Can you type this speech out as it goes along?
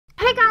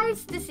Hey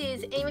guys, this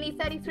is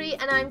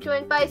EP.18 and I'm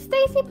joined by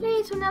Stacey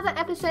Please for another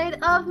episode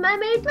of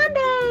Mermaid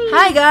Monday.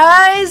 Hi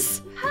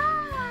guys!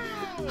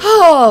 Hi!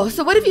 Oh,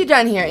 so what have you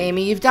done here,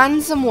 Amy? You've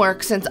done some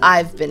work since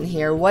I've been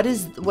here. What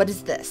is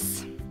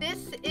this?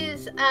 This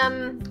is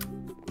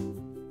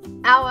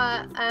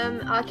our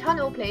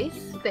tunnel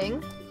place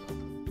thing.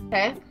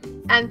 Okay.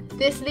 And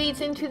this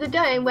leads into the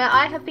dome where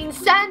I have been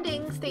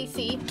sanding,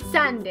 Stacey.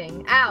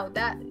 Sanding. Ow,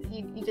 that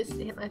you just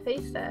hit my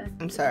face there.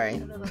 I'm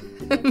sorry.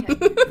 Okay.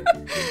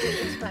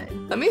 It's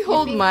fine. Let me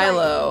hold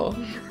Milo.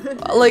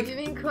 Like, you've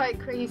been quite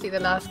crazy the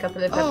last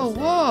couple of episodes.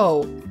 Oh,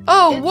 whoa.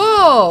 Oh,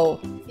 whoa.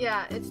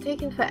 Yeah, it's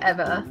taken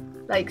forever.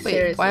 Like, Wait,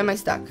 seriously. why am I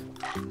stuck?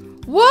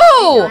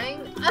 Whoa!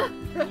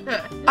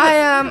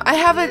 I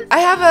have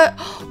a,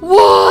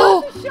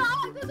 whoa!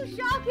 Oh, there's a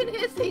shark in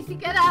here, Stacey,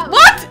 get out!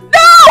 What?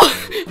 No!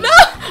 No!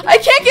 I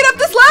can't get up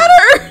this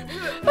ladder!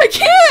 I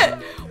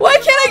can't! Why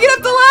can't I get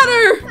up the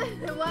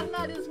ladder? One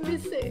ladder's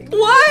missing.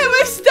 Why am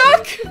I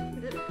stuck?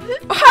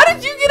 How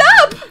did you get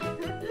up?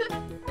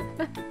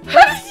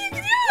 How did you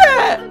do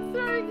that? I'm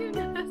throwing you.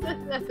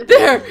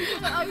 There.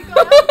 Oh,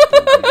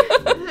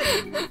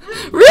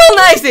 Real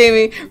nice,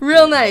 Amy.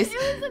 Real nice. it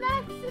was an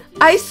accident.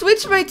 I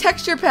switched my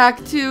texture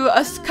pack to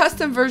a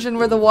custom version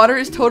where the water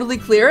is totally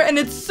clear and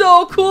it's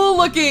so cool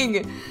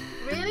looking.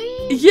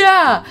 Really?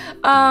 Yeah.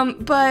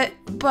 But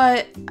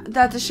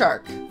that's a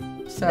shark.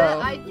 So.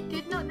 I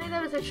did not know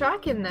there was a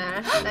shark in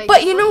there. Like,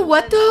 But you know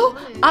what though?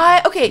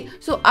 Okay,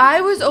 so I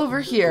was over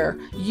here.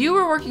 You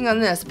were working on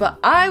this, but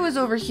I was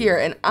over here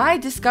and I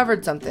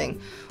discovered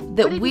something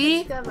that what did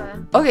you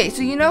discover? Okay,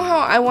 so you know how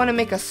I want to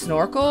make a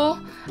snorkel,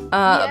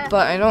 Yeah.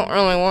 but I don't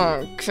really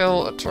want to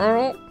kill a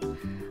turtle.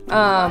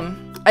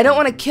 I don't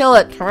want to kill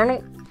a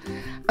turtle.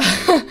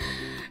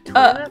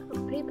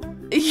 Toilet paper?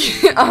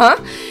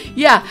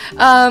 Yeah.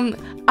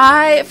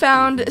 I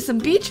found some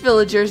beach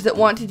villagers that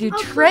want to do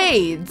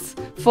trades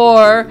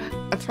for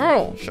a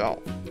turtle shell.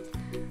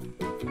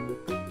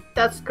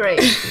 That's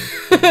great.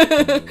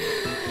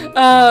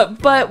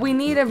 But we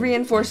need a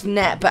reinforced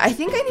net. But I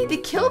think I need to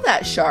kill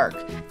that shark,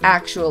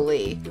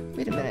 actually.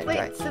 Wait a minute.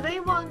 Wait, so they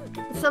want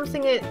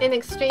something in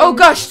exchange? Oh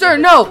gosh, sir,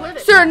 no!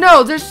 Sir,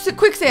 no! There's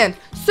quicksand!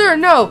 Sir,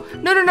 no!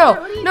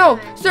 No!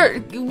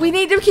 Sir, we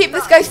need to keep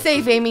this guy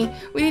safe, Amy.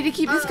 We need to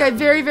keep this guy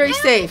very, very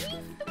safe. He's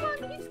the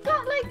one, he's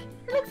got like,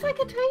 it looks like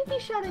a tiny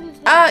shot in his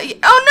head.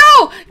 Oh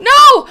no!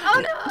 No! Oh,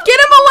 no. Get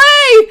him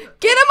away!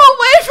 Get him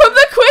away from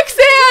the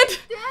quicksand!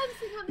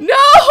 Dancing on the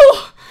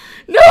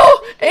No!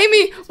 No!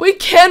 Amy, we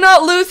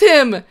cannot lose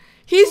him!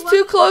 He's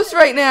too close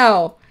right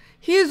now.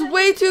 He is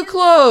way too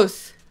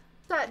close.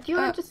 Do you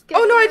want to just get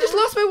Oh no, I him just out?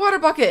 lost my water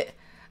bucket.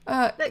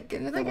 Like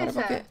Get another I water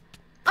said. bucket.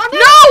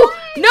 Oh,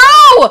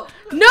 No!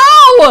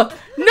 No!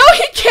 No,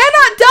 he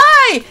cannot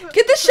die!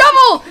 Get the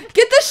shovel!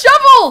 Get the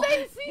shovel!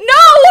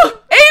 No!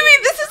 Amy,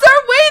 this is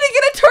our way to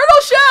get a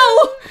turtle shell!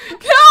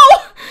 No!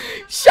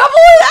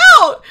 Shovel it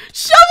out!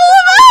 Shovel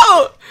him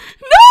out!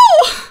 No!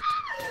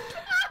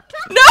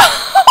 No!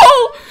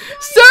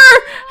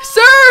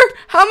 Sir!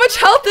 How much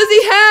health does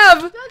he have?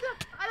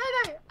 I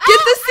don't know. Get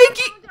the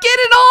sinky! Get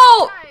it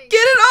all!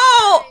 Get it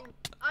all!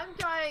 I'm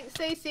dying,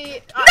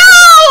 Stacey. No!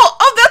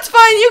 Oh, that's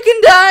fine. You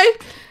can die.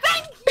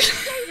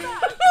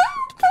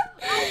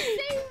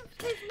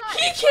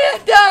 He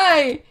can't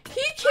die.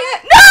 He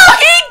can't. No,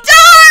 he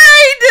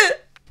died.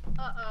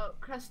 Uh-oh,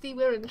 Krusty,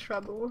 we're in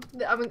trouble.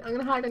 I'm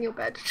gonna hide on your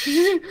bed.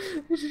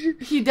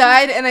 He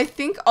died, and I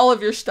think all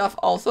of your stuff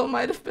also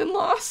might have been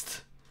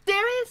lost.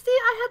 Seriously?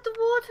 I had the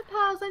water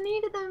pals. I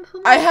needed them for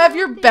my I have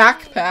your birthday.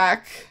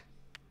 backpack,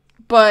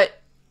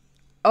 but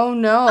oh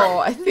no,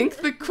 I think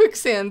the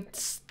quicksand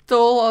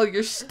stole all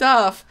your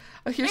stuff.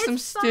 Oh, here's some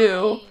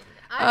stew.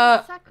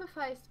 I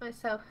sacrificed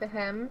myself for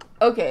him.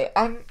 Okay,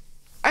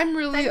 I'm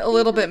really a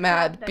little bit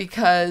mad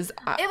because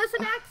It was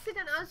an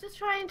accident. I was just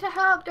trying to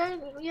help.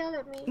 Don't yell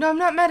at me. no, I'm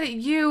not mad at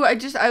you.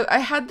 I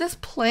had this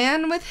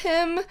plan with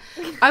him.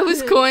 I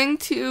was going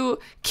to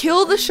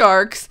kill the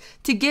sharks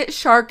to get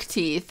shark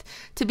teeth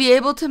to be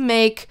able to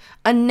make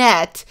a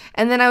net,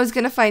 and then I was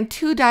going to find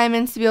 2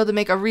 diamonds to be able to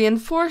make a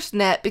reinforced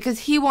net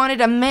because he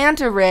wanted a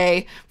manta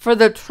ray for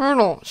the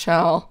turtle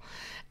shell.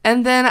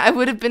 And then I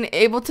would have been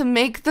able to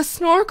make the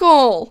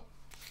snorkel.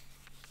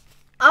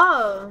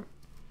 Oh.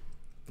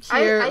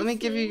 Here, I let me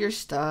give you see. your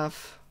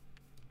stuff.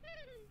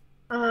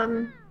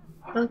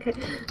 Okay.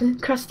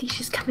 Krusty,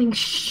 she's coming.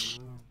 Shh.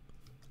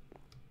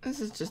 This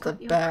is just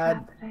Got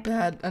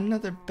your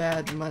another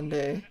bad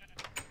Monday.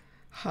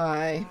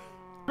 Hi.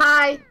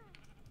 Hi.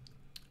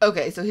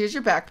 Okay, so here's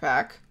your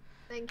backpack.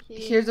 Thank you.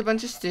 Here's a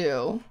bunch of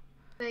stew.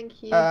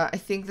 Thank you. I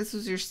think this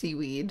was your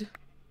seaweed.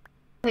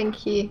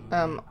 Thank you.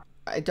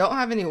 I don't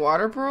have any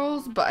water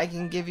pearls, but I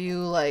can give you,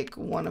 like,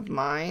 one of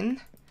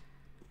mine.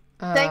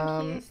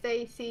 Thank you,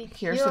 Stacey.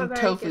 Here's You're a some very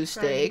tofu good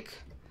friend. steak.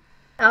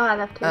 Oh, I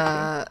love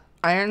tofu.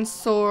 Iron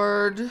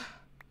sword.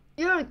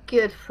 You're a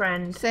good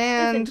friend.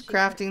 Sand, Isn't she?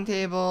 crafting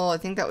table. I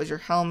think that was your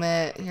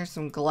helmet. Here's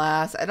some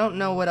glass. I don't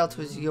know what else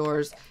was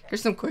yours.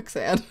 Here's some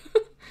quicksand.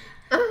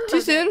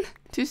 Too soon?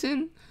 Too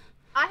soon?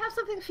 I have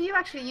something for you,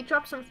 actually. You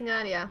dropped something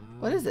earlier.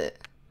 What is it?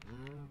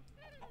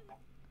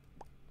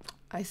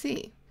 I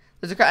see.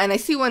 There's a and I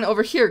see one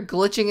over here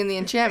glitching in the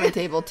enchantment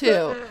table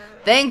too.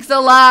 Thanks a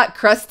lot,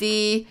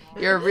 Krusty.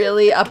 You're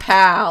really a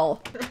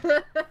pal.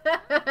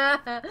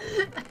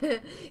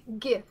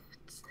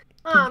 Gifts.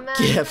 Oh man,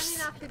 Gifts.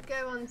 I'm gonna have to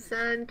go on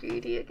sand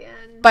duty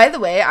again. By the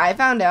way, I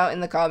found out in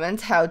the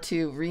comments how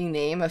to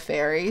rename a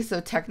fairy, so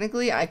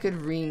technically I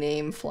could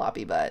rename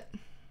Floppy Butt.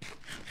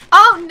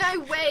 Oh,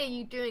 no way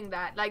you doing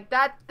that. Like,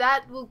 that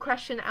will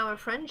question our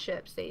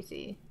friendship,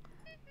 Stacey.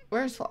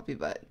 Where's Floppy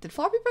Butt? Did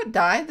Floppy Butt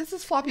die? This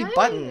is Floppy No.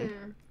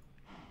 Button.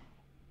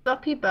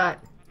 Floppy Butt.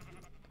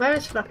 Where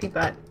is Floppy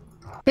Butt?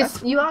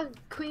 Because you are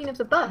queen of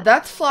the butt.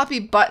 That's Floppy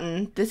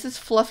Button. This is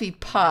Fluffy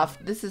Puff.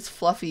 This is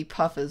Fluffy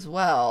Puff as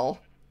well.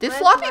 Did Where's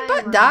Floppy my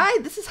Butt one? die?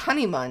 This is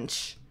Honey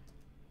Munch.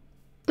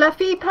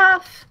 Fluffy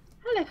Puff.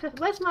 Hello,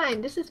 where's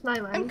mine? This is my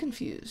one. I'm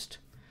confused.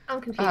 I'm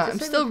confused. I'm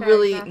It's still fairy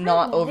really stuff.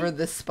 not Hello. over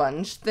the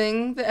sponge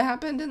thing that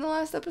happened in the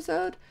last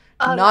episode.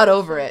 Oh, Not that's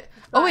over it.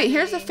 Oh wait,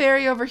 here's a funny.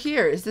 fairy over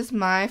here. Is this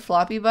my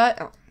Floppy Butt?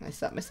 Oh, I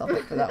set myself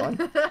up for that one.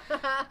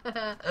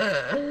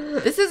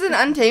 This is an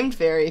untamed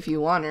fairy if you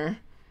want her.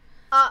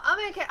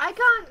 I'm okay. I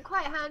can't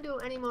quite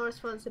handle any more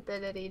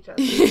responsibility.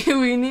 Just.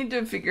 We need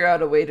to figure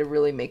out a way to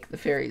really make the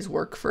fairies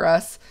work for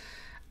us.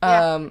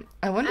 Yeah.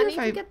 I wonder I if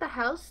need to get the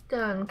house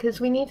done because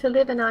we need to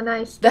live in our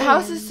nice. The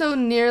house thing. is so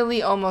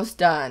nearly almost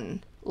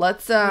done.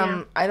 Let's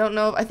I don't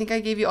know. I think I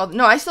gave you all.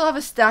 No, I still have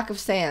a stack of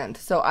sand,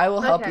 so I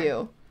will help Okay.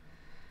 you.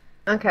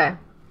 Okay.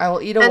 I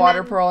will eat a And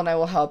water then- pearl and I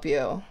will help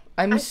you.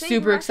 I'm I think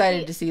super we're excited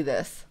actually- to see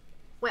this.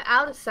 We're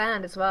out of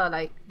sand as well.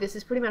 Like, this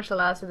is pretty much the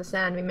last of the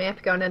sand. We may have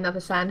to go on another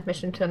sand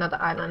mission to another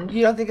island.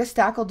 You don't think a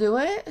stack will do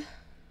it?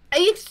 Are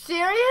you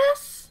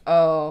serious?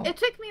 Oh. It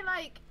took me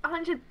like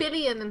 100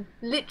 billion,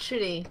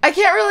 literally. I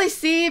can't really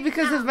see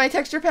because of my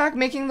texture pack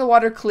making the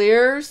water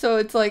clear, so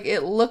it's like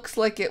it looks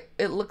like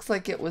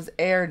it was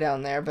air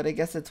down there, but I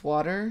guess it's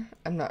water.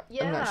 I'm not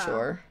Yeah.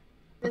 sure.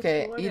 It's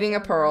Okay, water eating a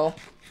down pearl.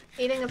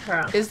 Eating a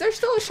pearl. Is there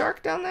still a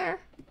shark down there?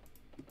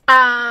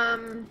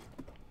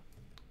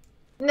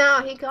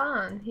 No, he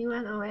gone. He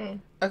went away.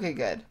 Okay,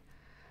 good.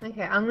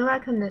 Okay, I'm gonna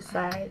work on this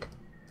side.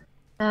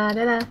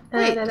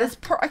 Wait, this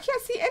pearl, I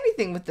can't see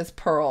anything with this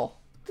pearl.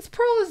 This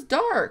pearl is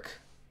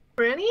dark.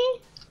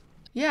 Really?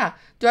 Yeah.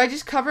 Do I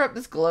just cover up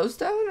this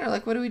glowstone or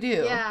like what do we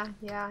do? Yeah.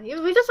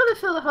 We just want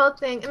to fill the whole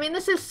thing. I mean,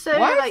 this is so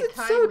Why like is it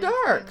so time-wasting.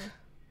 dark?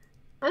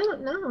 I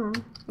don't know.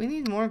 We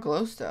need more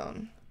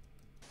glowstone.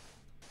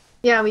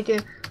 Yeah, we do.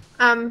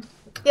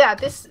 Yeah,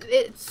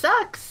 it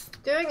sucks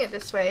doing it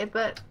this way,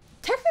 but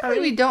Technically,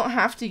 we don't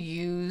have to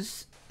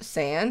use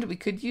sand. We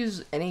could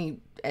use any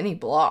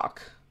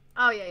block.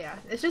 oh yeah.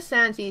 It's just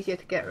sand's easier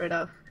to get rid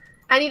of,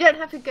 and you don't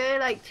have to go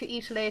like to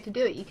each layer to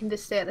do it. You can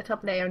just stay at the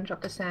top layer and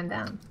drop the sand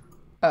down.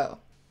 Oh,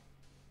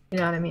 You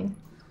know what I mean?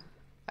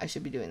 I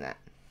should be doing that.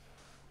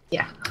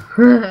 Yeah.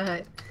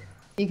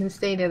 You can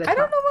stay near the I top.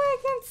 don't know why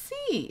I can't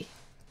see.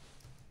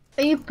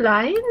 Are you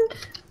blind?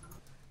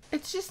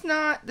 It's just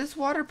not, this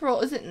water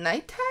pearl, is it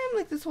nighttime?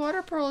 Like this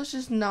water pearl is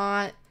just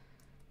not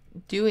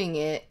doing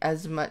it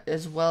as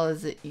well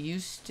as it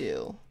used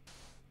to.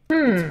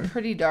 It's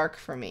pretty dark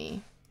for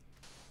me.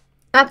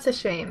 That's a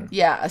shame.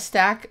 Yeah, a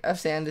stack of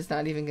sand is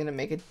not even going to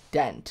make a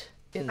dent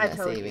in I this,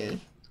 told Amy. you.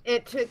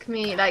 It took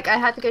me, like, I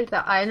had to go to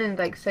the island,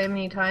 like, so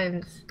many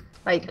times,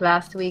 like,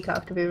 last week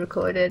after we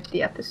recorded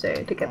the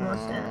episode to get more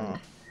sand.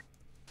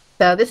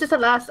 So this is the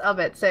last of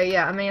it, so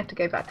yeah, I may have to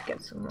go back to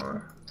get some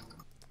more.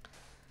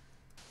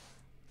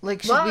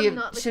 Like, Well, I'm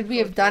not should looking we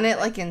have forward done to it, it.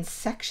 like, in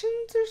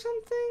sections or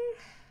something?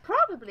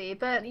 Probably,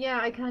 but yeah,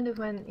 I kind of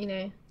went, you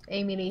know,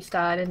 Amy Lee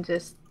style and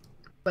just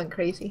went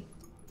crazy.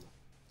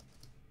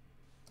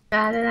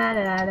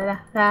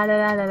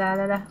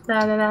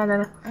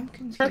 I'm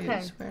confused.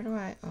 Okay. Where do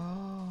I...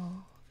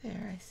 Oh,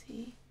 there, I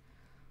see.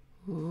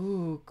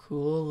 Ooh,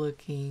 cool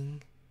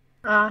looking.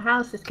 Our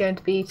house is going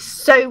to be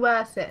so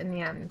worth it in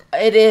the end.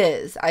 It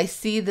is. I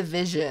see the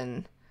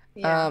vision.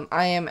 Yeah.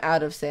 I am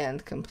out of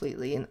sand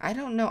completely. And I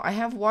don't know. I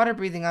have water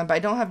breathing on, but I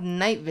don't have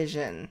night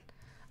vision.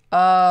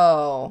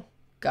 Oh,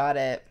 got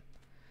it.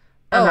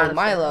 I'm out Oh, of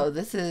Milo, sand.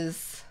 this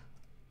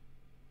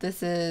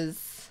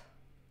is...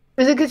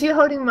 Is it because you're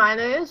holding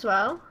Milo as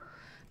well?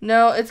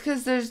 No, it's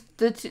because there's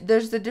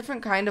the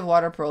different kind of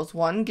water pearls.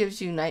 One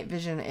gives you night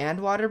vision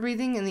and water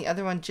breathing, and the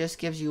other one just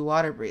gives you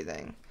water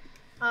breathing.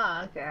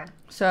 Oh, okay.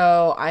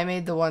 So I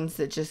made the ones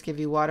that just give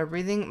you water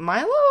breathing.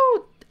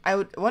 Milo, I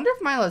would wonder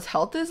if Milo's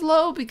health is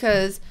low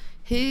because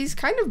he's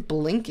kind of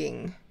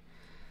blinking.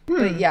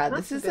 But yeah,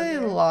 that's this is a a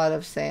good way. lot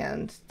of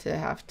sand to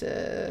have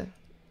to...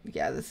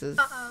 Yeah, this is...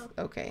 Uh-oh.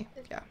 Okay,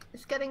 yeah.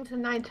 It's getting to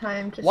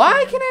nighttime. Just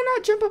Why so- can I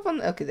not jump up on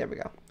the... Okay, there we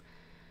go.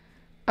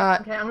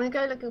 Okay, I'm gonna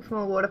go looking for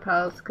more water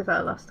pearls because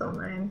I lost all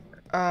mine.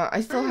 I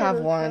still have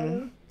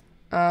one.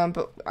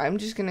 But I'm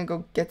just gonna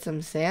go get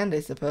some sand,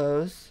 I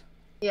suppose.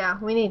 Yeah,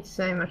 we need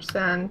so much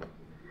sand.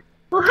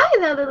 Well, hi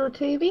there, little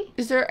Toby.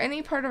 Is there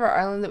any part of our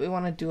island that we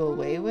want to do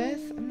away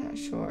with? I'm not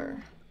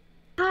sure.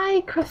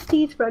 Hi,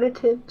 Krusty's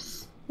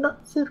relatives.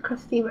 Lots of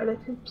Krusty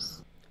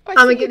relatives. Oh, I Oh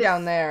my see you goodness.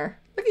 down there.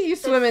 Look at you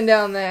swimming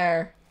down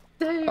there.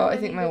 So Oh, I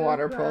think many my little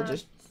water pearl crabs.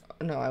 just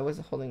No, I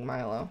wasn't holding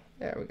Milo.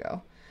 There we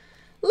go.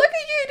 Look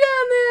at you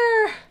down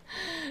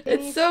there.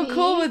 It's so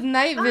cool with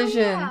night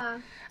vision.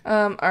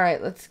 All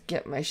right, let's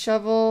get my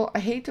shovel. I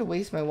hate to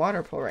waste my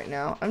water pool right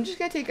now. I'm just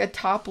gonna take a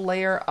top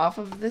layer off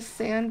of this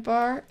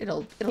sandbar.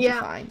 It'll be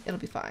fine. It'll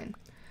be fine.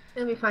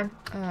 It'll be fine.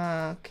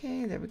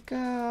 Okay, there we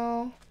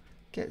go.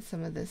 Get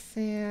some of this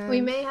sand.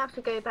 We may have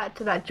to go back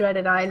to that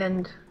dreaded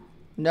island.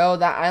 No,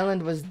 that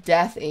island was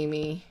death,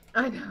 Amy.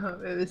 I know,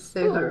 it was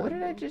so horrible. What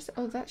did I just...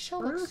 Oh, that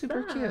shell looks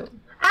super cute.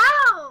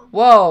 Ow!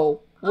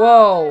 Whoa! Whoa!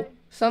 Oh,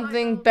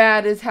 something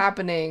bad is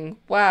happening.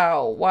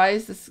 Wow. Why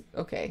is this...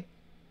 Okay.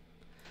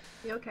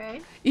 You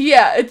okay?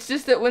 Yeah, it's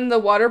just that when the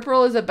water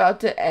pearl is about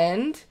to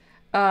end,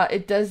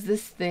 it does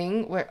this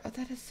thing where... Oh,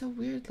 that is so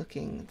weird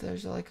looking.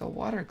 There's like a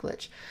water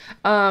glitch.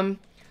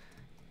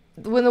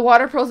 When the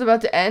water pearl is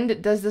about to end,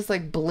 it does this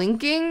like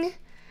blinking.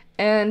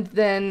 And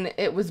then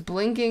it was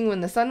blinking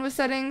when the sun was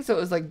setting, so it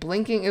was like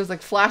blinking. It was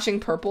like flashing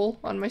purple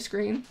on my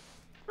screen.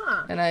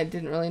 Huh. And I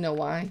didn't really know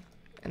why.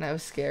 And I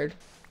was scared.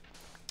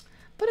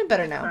 But I'm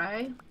better now.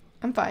 Right?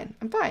 I'm fine.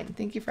 I'm fine.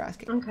 Thank you for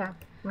asking. Okay.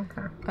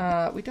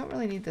 Okay. We don't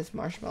really need this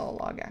marshmallow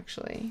log,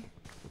 actually.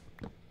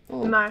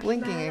 Oh,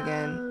 blinking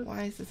again.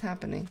 Why is this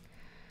happening?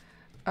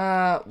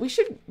 We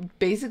should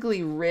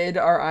basically rid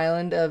our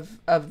island of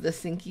the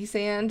sinky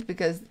sand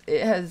because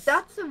it has...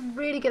 That's a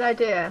really good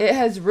idea. It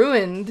has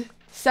ruined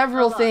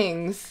several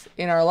things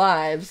in our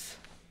lives.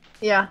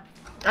 Yeah.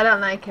 I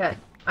don't like it.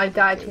 I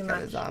die too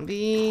much. A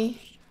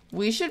zombie.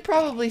 We should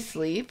probably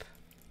sleep.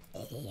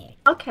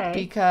 Okay.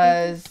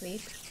 Because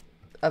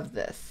of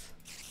this.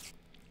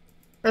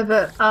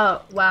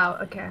 Oh, wow.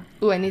 Okay.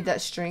 Ooh, I need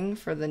that string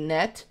for the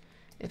net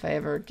if I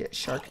ever get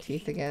shark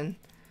teeth again.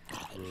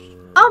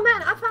 Oh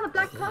man, I found a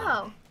black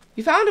pearl.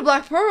 You found a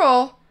black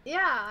pearl?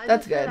 Yeah,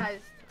 that's good.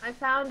 Realized I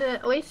found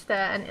an oyster,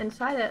 and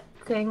inside it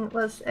thing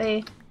was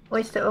a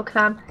oyster or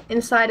clam.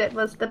 Inside it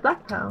was the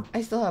black pearl.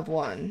 I still have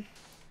one.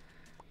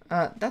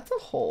 That's a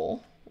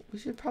hole. We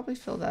should probably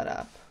fill that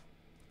up.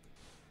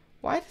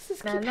 Why does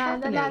this keep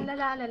happening?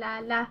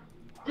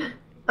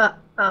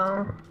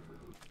 Uh-oh.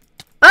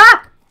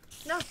 Ah!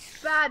 No,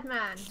 bad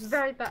man.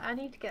 Very bad. I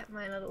need to get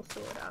my little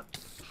sword out.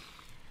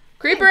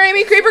 Creeper,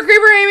 Amy! Creeper,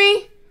 creeper,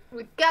 Amy!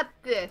 We got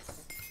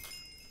this.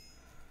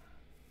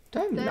 Do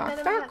I have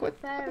knockback? What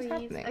is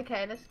happening?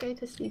 Okay, let's go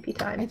to sleepy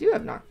time. I do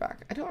have knockback.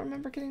 I don't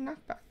remember getting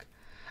knockback.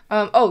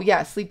 Oh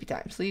yeah, sleepy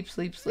time. Sleep,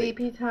 sleep, sleep.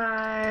 Sleepy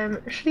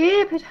time.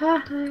 Sleepy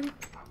time.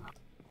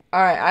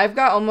 Alright, I've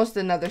got almost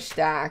another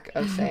stack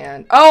of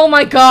sand. Oh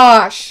my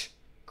gosh!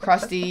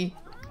 Krusty.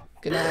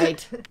 Good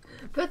night.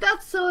 Put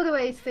that sword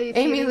away, Stacey.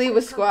 Amy Lee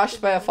was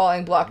squashed by a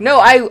falling block. No,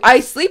 I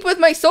sleep with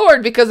my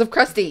sword because of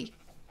Krusty.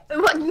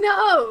 What?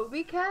 No!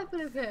 Be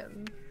careful of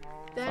him.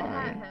 Don't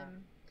hurt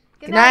him.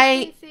 Good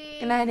night. Stacey.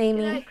 Good night,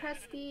 Amy. Good night,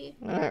 Krusty.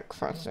 Good night,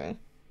 Krusty.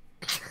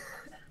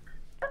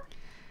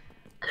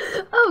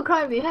 Oh,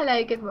 Crimey.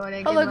 Hello, good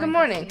morning. Hello, good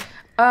morning.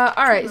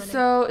 Alright,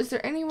 so is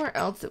there anywhere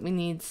else that we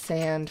need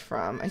sand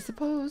from? I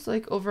suppose,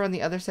 like, over on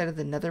the other side of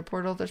the nether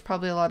portal, there's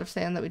probably a lot of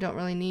sand that we don't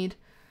really need.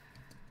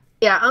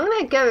 Yeah, I'm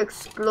gonna go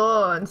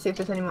explore and see if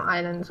there's any more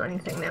islands or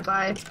anything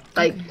nearby.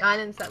 Like,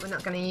 islands that we're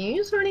not gonna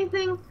use or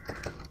anything.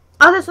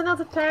 Oh, there's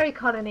another fairy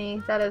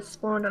colony that has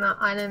spawned on our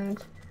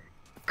island.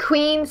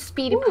 Queen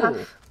Speedy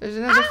Puff. There's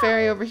another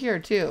fairy over here,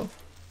 too.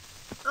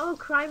 Oh,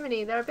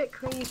 criminy, they're a bit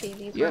crazy,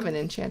 these You have an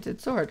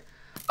enchanted sword.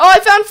 Oh, I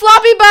found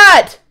Floppy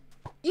Butt!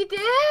 You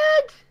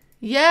did?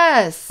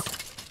 Yes!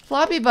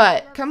 Floppy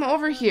Butt, come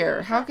over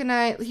here. How can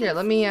I... Here,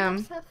 let me,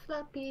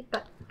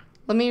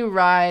 let me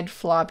ride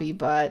Floppy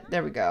Butt.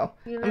 There we go.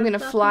 I'm gonna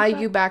fly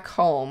you back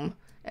home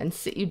and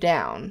sit you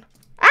down.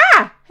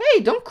 Ah!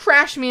 Hey, don't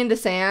crash me into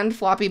sand,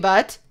 Floppy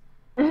Butt.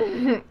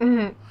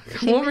 Come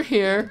over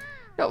here.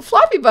 No,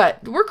 Floppy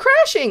Butt, we're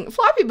crashing.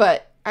 Floppy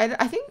Butt.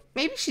 I think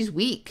maybe she's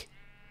weak.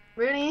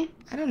 Really?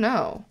 I don't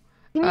know.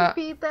 Can you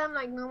feed them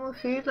like normal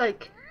food?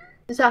 Like,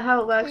 is that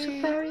how it works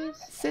with fairies?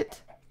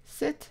 Sit.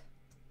 Sit.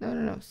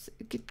 No.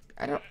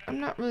 I'm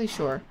not really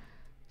sure.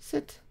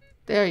 Sit.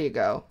 There you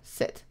go.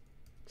 Sit.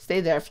 Stay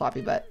there,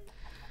 Floppy Butt.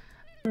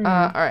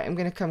 Alright, I'm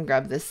gonna come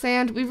grab this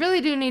sand. We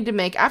really do need to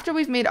make, after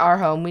we've made our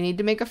home, we need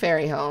to make a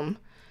fairy home.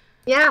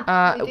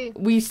 Yeah,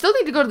 we still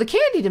need to go to the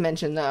candy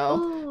dimension, though.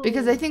 Ooh.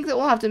 Because I think that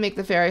we'll have to make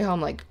the fairy home,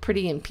 like,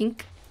 pretty and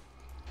pink.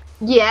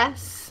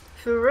 Yes,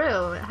 for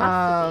real. It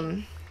has to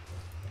be.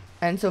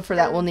 And so for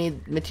that, we'll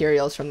need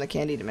materials from the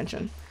candy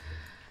dimension.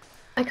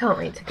 I can't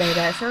wait to go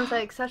there. It sounds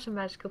like such a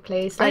magical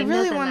place. Like, I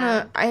really want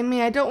to... I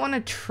mean, I don't want to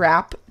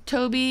trap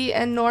Toby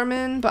and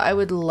Norman, but I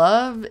would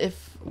love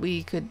if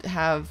we could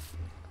have...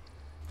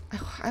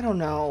 I don't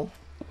know.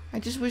 I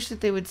just wish that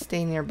they would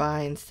stay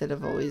nearby instead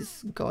of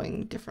always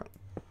going different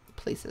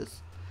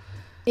places.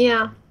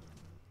 Yeah.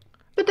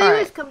 But they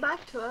always come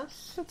back to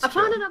us. I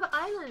found another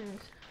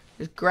island.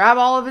 Just grab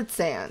all of its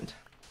sand.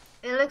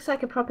 It looks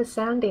like a proper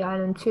sandy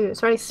island too.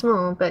 It's very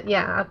small, but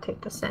yeah, I'll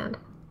take the sand.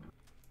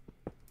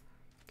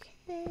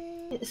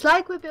 Okay. It's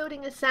like we're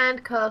building a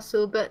sand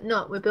castle, but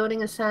not. We're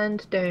building a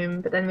sand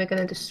dome, but then we're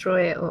going to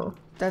destroy it all.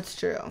 That's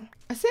true.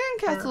 A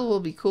sandcastle will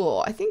be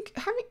cool. I think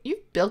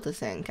you've built a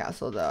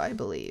sandcastle though, I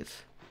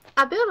believe.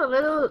 I built a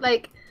little,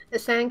 like, a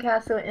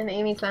sandcastle in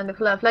Amy's Land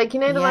of Love. Like, you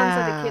know the ones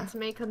that the kids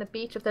make on the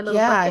beach with their little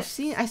buckets?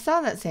 I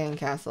saw that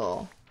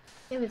sandcastle.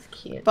 It was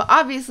cute. But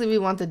obviously we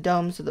want the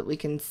dome so that we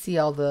can see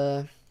all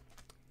the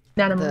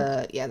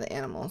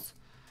animals.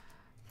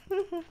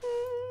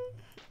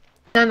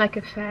 Sound like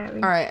a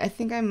fairy. Alright, I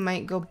think I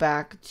might go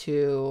back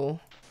to...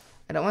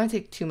 I don't want to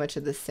take too much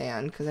of the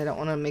sand because I don't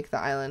want to make the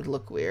island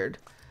look weird.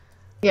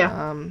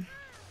 Yeah.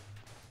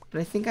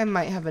 But I think I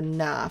might have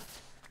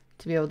enough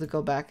to be able to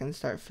go back and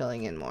start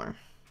filling in more.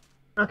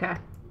 Okay.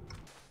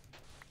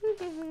 You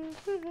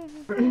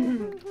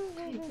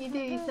do.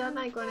 You sound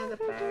like one of the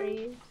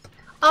fairies.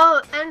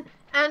 Oh,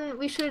 and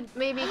we should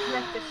maybe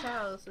collect the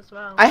shells as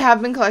well. I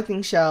have been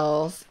collecting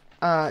shells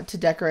to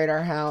decorate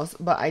our house,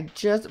 but I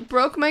just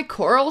broke my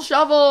coral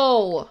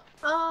shovel.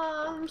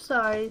 Oh, I'm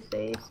sorry,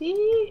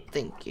 Stacey.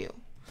 Thank you.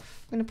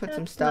 I'm gonna put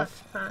some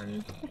stuff.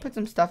 Fun. I'll put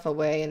some stuff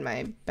away in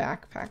my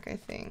backpack, I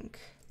think.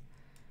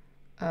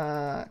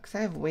 'Cause I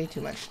have way too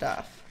much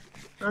stuff.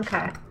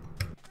 Okay.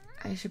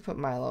 I should put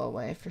Milo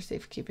away for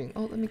safekeeping.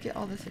 Oh, let me get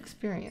all this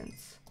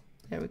experience.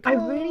 There we go. I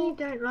really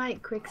don't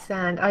like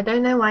quicksand. I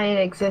don't know why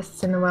it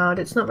exists in the world.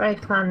 It's not very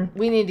fun.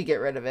 We need to get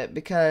rid of it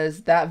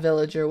because that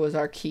villager was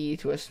our key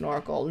to a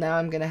snorkel. Now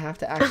I'm gonna have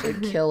to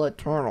actually kill a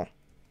turtle.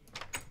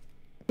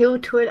 Kill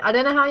toilet. I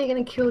don't know how you're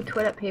gonna kill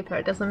toilet paper.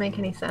 It doesn't make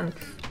any sense.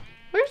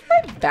 Where's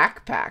my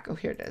backpack? Oh,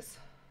 here it is.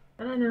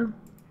 I don't know.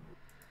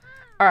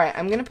 Alright,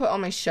 I'm gonna put all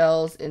my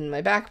shells in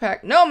my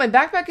backpack. No, my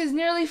backpack is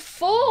nearly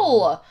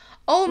full!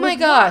 Oh my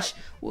gosh!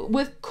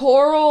 With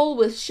coral,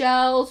 with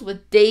shells,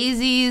 with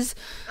daisies.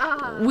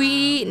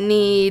 We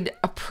need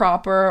a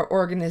proper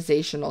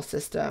organizational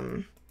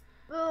system.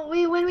 Well,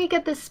 when we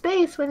get the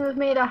space, when we've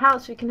made our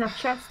house, we can have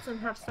chests and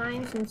have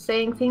signs and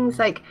saying things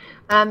like,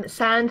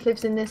 sand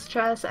lives in this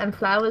chest, and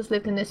flowers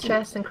live in this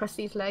chest, and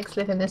Krusty's legs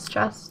live in this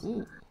chest.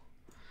 Ooh.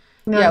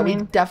 You know Yeah, what I mean?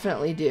 we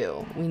definitely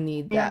do. We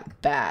need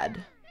that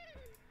bad.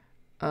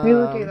 We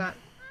will do that.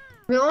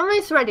 We're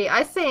almost ready.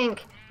 I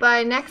think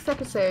by next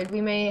episode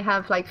we may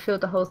have like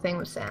filled the whole thing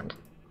with sand.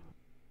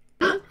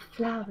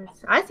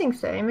 Flowers. I think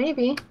so.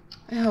 Maybe.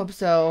 I hope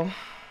so.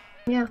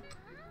 Yeah.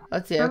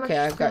 Let's see. How Okay,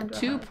 much I've got sand do I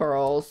 2 have?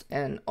 pearls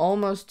and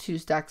almost 2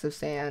 stacks of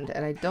sand,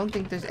 and I don't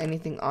think there's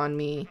anything on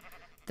me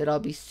that I'll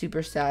be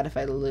super sad if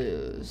I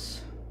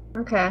lose.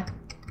 Okay.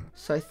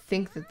 So I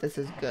think that this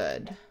is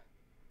good.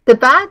 The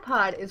bad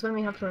part is when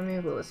we have to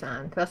remove all the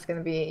sand. That's going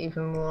to be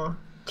even more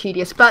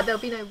tedious. But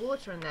there'll be no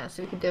water in there,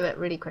 so we can do it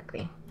really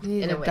quickly. We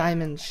need in a a way.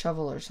 diamond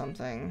shovel or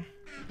something.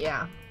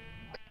 Yeah.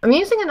 I'm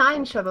using an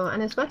iron shovel,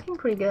 and it's working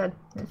pretty good.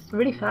 It's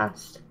really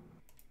fast.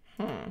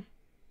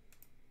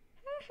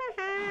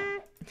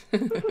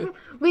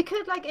 We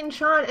could like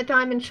enchant a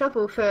diamond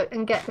shovel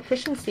and get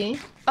efficiency.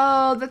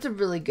 Oh, that's a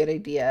really good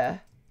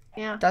idea.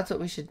 Yeah. That's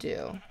what we should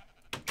do.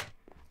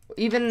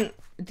 Even,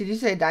 did you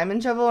say a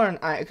diamond shovel or an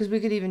iron? Because we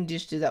could even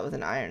just do that with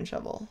an iron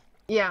shovel.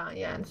 Yeah,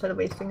 instead of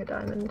wasting a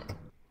diamond.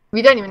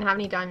 We don't even have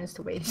any diamonds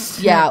to waste.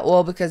 Yeah,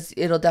 well, because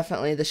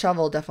the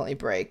shovel will definitely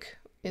break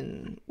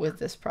with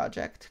this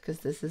project.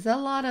 Because this is a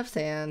lot of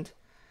sand.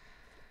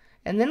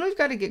 And then we've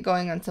got to get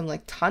going on some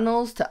like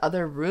tunnels to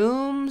other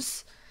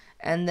rooms.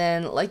 And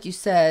then, like you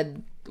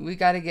said, we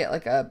got to get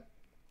like a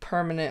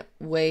permanent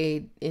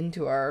way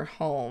into our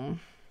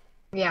home.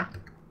 Yeah.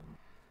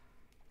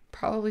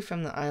 Probably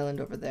from the island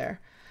over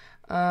there.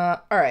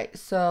 Alright,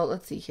 so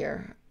let's see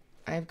here.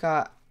 I've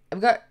got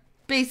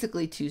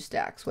basically 2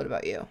 stacks. What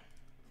about you?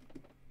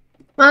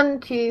 1,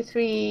 2,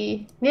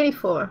 3, nearly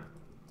 4.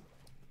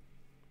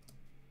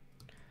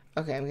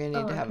 Okay, I'm gonna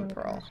need to have a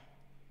pearl.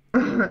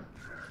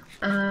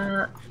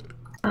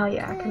 Oh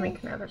yeah, I can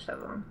make another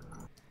shovel.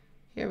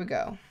 Here we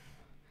go.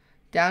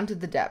 Down to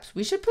the depths.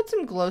 We should put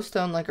some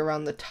glowstone like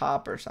around the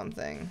top or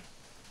something.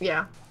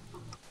 Yeah.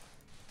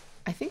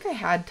 I think I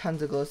had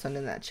tons of glowstone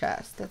in that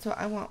chest. That's what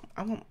I want.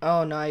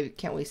 Oh no, I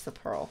can't waste the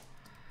pearl.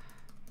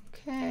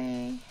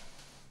 Okay.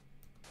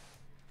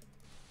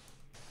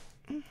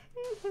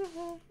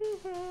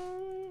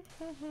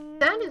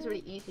 Sand is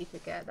really easy to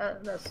get.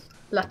 That's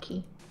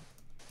lucky.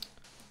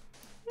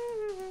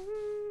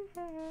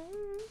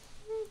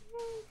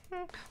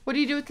 What do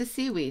you do with the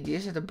seaweed? You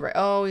just have to break.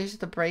 Oh, you just have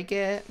to break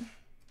it.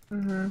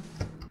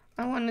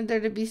 I wanted there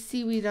to be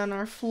seaweed on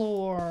our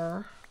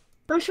floor.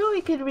 I'm sure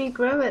we could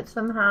regrow it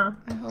somehow.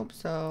 I hope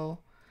so.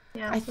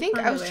 Yeah. I think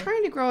I was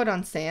trying to grow it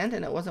on sand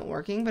and it wasn't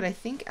working, but I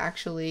think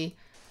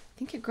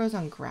it grows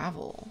on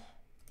gravel.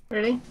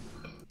 Really?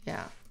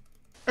 Yeah.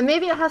 And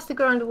maybe it has to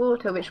grow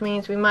underwater, which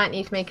means we might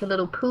need to make a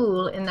little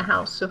pool in the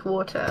house of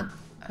water.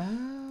 Oh.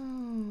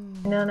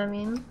 You know what I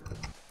mean?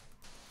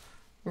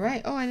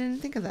 Right. Oh, I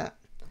didn't think of that.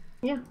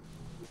 Yeah.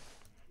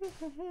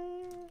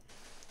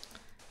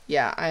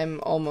 Yeah,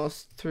 I'm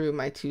almost through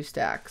my 2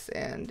 stacks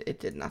and it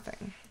did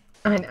nothing.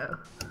 I know.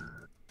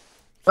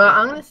 Well,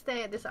 I'm gonna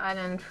stay at this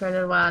island for a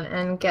little while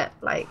and get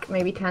like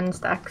maybe 10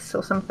 stacks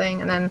or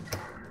something, and then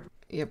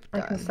Yep, I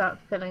done. can start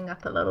filling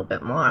up a little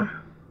bit more.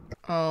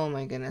 Oh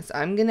my goodness.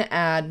 I'm going to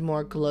add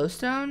more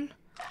glowstone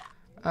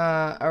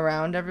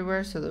around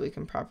everywhere so that we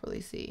can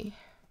properly see.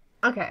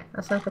 Okay,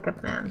 that sounds like a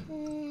plan.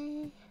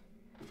 Okay.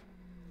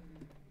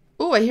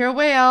 Oh, I hear a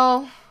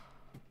whale.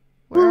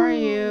 Where are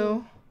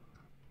you?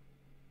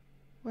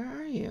 Where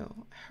are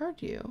you? I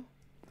heard you.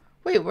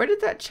 Wait, where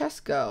did that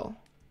chest go?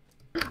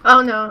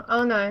 Oh no,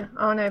 oh no,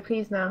 oh no,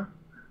 please no.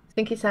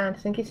 Stinky sand,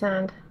 stinky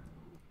sand.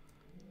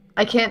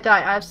 I can't die,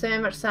 I have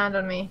so much sand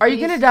on me. Are you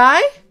gonna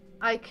die?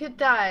 I could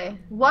die.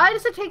 Why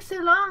does it take so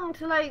long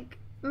to, like,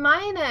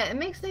 mine it? It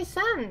makes no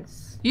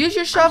sense. Use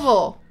your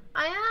shovel.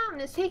 I am,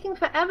 it's taking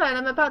forever and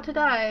I'm about to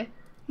die.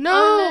 No!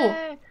 Oh,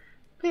 no.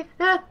 Please,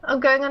 I'm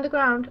going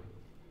underground.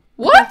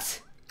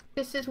 What?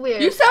 This is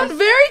weird. You sound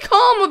very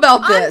calm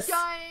about this. I'm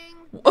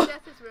dying.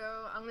 Death is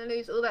real. I'm gonna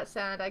lose all that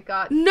sand I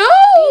got.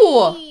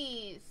 No!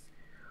 Please.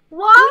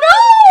 Why?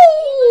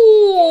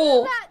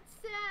 No! That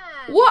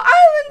sand? What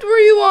island were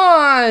you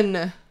on?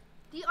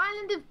 The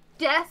island of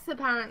death,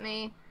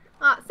 apparently.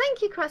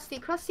 Thank you, Krusty.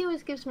 Krusty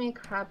always gives me a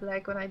crab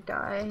leg when I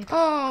die.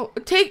 Oh,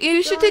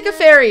 you should take a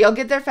ferry. I'll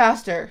get there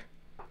faster.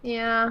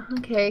 Yeah,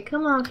 okay.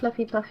 Come on,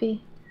 Fluffy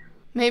Puffy.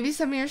 Maybe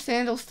some of your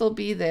sand will still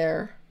be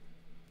there.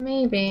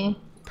 Maybe.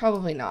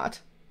 Probably not.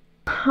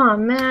 Oh,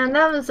 man,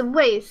 that was a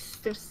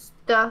waste of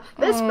stuff.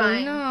 That's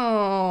fine.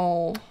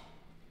 No.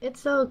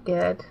 It's all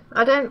good.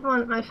 I don't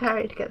want my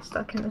ferry to get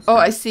stuck in this. Oh,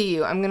 I see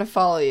you. I'm going to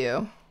follow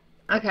you.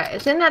 Okay,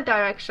 it's in that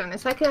direction.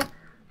 It's like a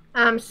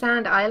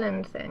sand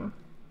island thing.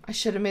 I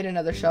should have made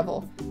another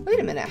shovel. Wait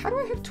a minute. How do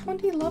I have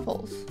 20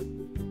 levels?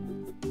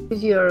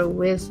 Because you're a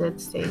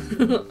wizard,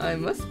 Stacey. I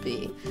must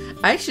be.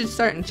 I should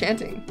start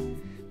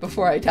enchanting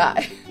before I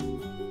die.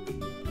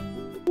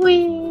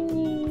 Whee!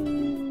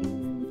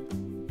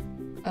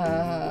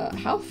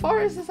 How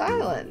far is this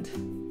island?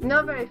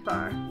 Not very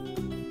far.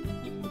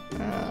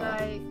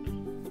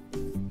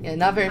 Yeah,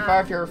 not very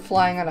far if you're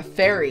flying on a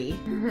ferry.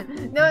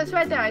 No, it's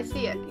right there. I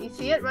see it. You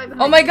see it right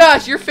behind Oh my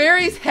gosh, your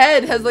ferry's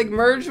head has like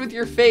merged with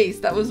your face.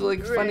 That was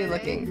like funny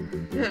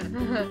looking.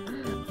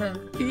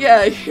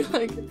 Yeah, you're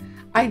like,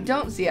 I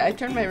don't see it. I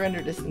turned my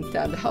render distance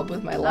down to help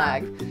with my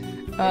lag.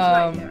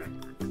 Right there.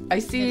 I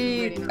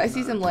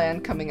see some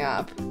land coming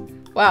up.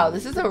 Wow,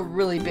 this is a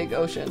really big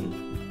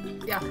ocean.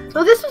 Yeah.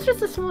 Well, this was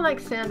just a small like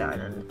sand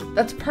island.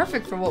 That's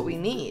perfect for what we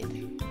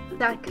need.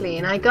 Exactly,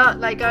 and I got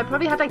like I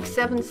probably had like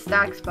 7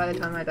 stacks by the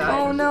time I died.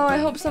 Oh no, I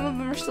hope some of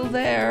them are still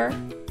there.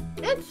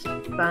 It's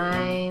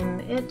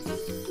fine. It's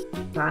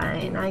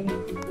fine.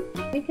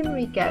 We can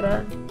re-get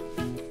it.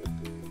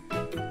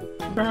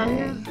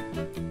 Okay.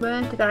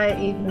 Where did I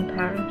even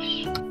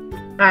perish?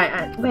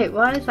 Alright, wait,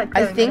 why is that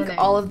going? I think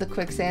all of the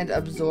quicksand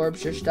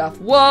absorbs your stuff.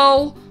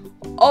 Whoa!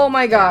 Oh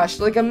my gosh,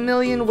 like a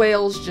million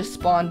whales just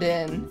spawned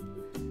in.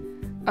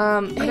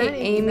 Hey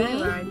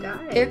Amy,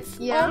 it's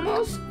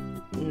almost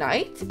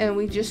night and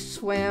we just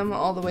swam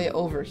all the way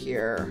over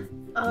here.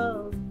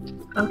 Oh,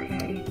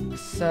 okay.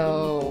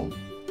 So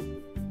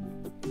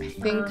I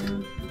think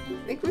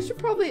we should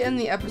probably end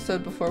the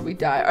episode before we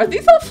die. Are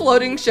these all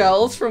floating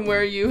shells from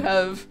where you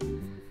have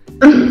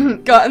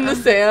gotten the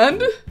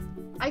sand?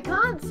 I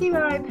can't see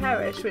where I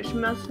perished, which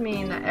must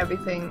mean that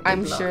everything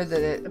I'm is sure lost,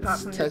 that it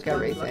apart from took this one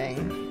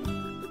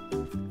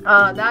everything.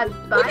 That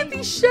Look at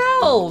these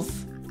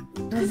shells!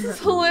 This is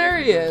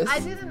hilarious. I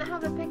didn't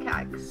have a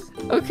pickaxe.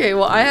 Okay,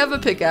 well, I have a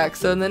pickaxe,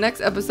 so in the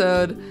next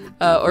episode,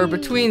 or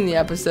between the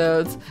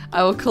episodes,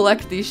 I will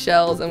collect these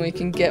shells and we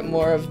can get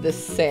more of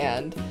this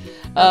sand.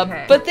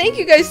 Okay. But thank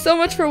you guys so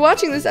much for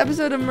watching this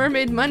episode of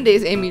Mermaid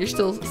Mondays. Amy, you're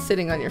still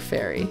sitting on your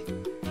ferry.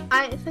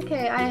 It's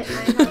okay. I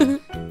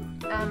have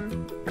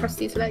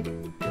Krusty's leg.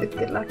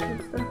 Good luck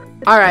and stuff.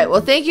 Alright,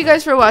 well, thank you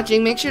guys for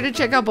watching. Make sure to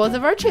check out both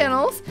of our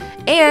channels.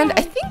 And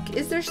I think,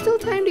 is there still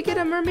time to get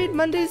a Mermaid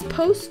Mondays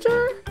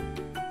poster?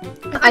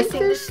 I think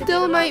there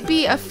still might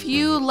be a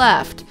few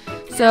left.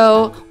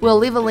 So we'll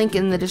leave a link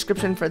in the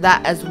description for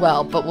that as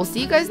well. But we'll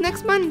see you guys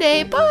next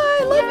Monday. Bye!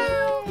 Love you!